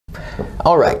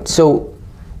All right, so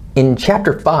in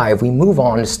chapter 5, we move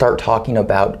on to start talking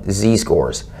about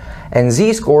z-scores. And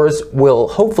z-scores will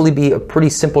hopefully be a pretty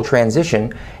simple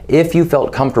transition if you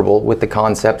felt comfortable with the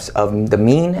concepts of the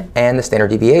mean and the standard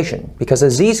deviation, because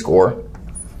a z-score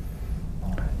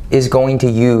is going to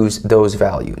use those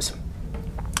values.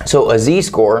 So a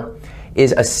z-score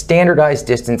is a standardized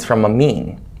distance from a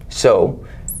mean. So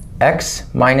x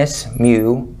minus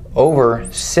mu over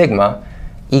sigma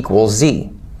equals z.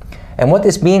 And what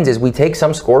this means is we take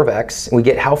some score of x, we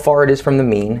get how far it is from the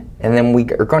mean, and then we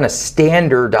are going to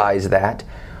standardize that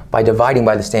by dividing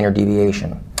by the standard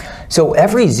deviation. So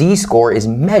every z-score is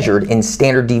measured in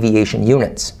standard deviation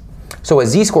units. So a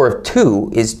z-score of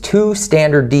 2 is 2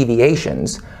 standard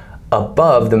deviations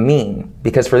above the mean,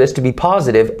 because for this to be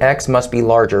positive, x must be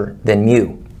larger than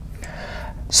mu.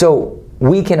 So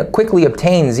we can quickly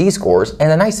obtain z-scores, and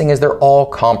the nice thing is they're all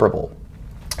comparable.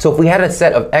 So if we had a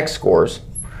set of x scores,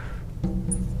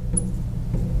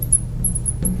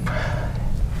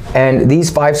 and these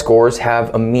 5 scores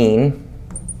have a mean,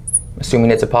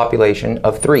 assuming it's a population,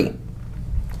 of 3.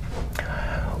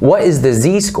 What is the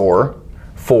z-score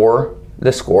for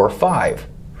the score 5?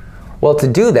 Well, to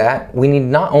do that, we need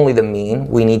not only the mean,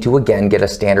 we need to again get a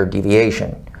standard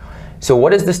deviation. So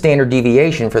what is the standard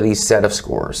deviation for these set of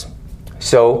scores?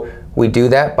 So we do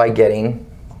that by getting,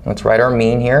 let's write our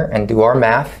mean here and do our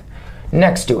math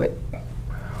next to it.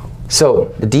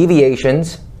 So the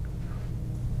deviations,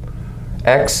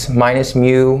 x minus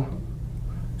mu,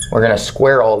 we're going to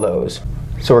square all those.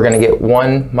 So we're going to get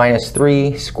 1 minus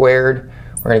 3 squared,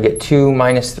 we're going to get 2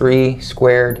 minus 3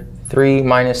 squared, 3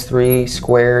 minus 3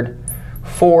 squared,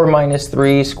 4 minus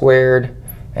 3 squared,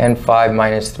 and 5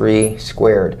 minus 3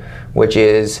 squared, which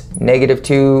is negative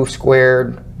 2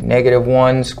 squared, negative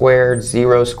 1 squared,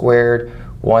 0 squared,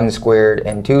 1 squared,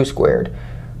 and 2 squared.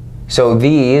 So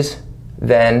these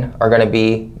then are going to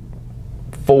be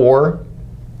 4,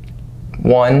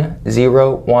 1,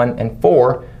 0, 1, and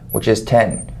 4, which is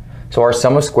 10. So our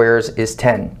sum of squares is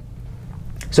 10.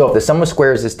 So if the sum of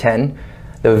squares is 10,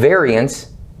 the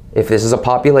variance, if this is a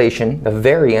population, the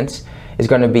variance is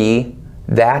going to be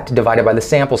that divided by the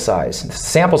sample size. The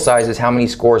sample size is how many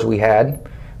scores we had.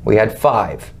 We had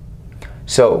 5.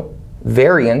 So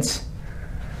variance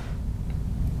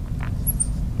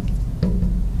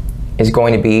is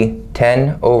going to be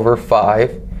 10 over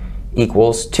 5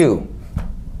 equals 2.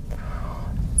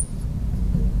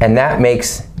 And that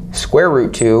makes square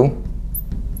root 2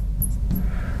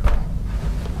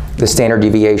 the standard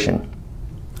deviation.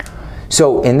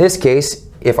 So in this case,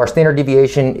 if our standard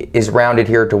deviation is rounded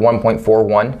here to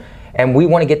 1.41, and we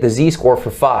want to get the z-score for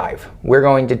 5, we're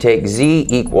going to take z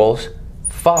equals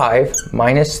 5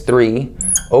 minus 3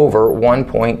 over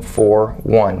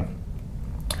 1.41.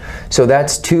 So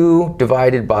that's 2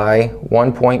 divided by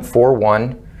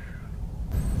 1.41,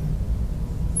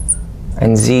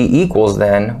 and z equals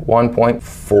then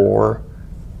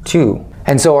 1.42.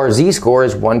 And so our z-score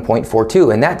is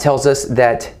 1.42, and that tells us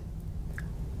that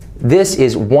this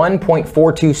is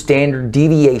 1.42 standard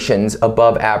deviations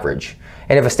above average.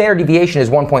 And if a standard deviation is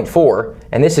 1.4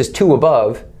 and this is 2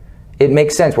 above, it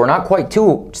makes sense. We're not quite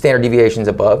 2 standard deviations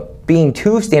above. Being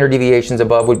 2 standard deviations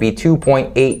above would be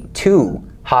 2.82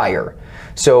 higher.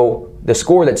 So the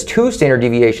score that's 2 standard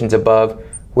deviations above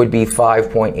would be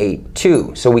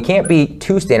 5.82. So we can't be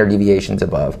 2 standard deviations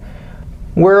above.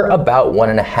 We're about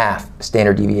 1.5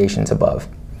 standard deviations above.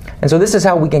 And so this is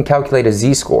how we can calculate a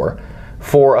z-score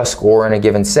for a score in a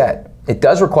given set. It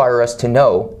does require us to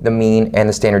know the mean and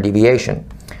the standard deviation.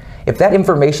 If that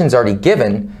information is already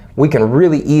given, we can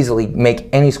really easily make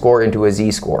any score into a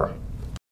z-score.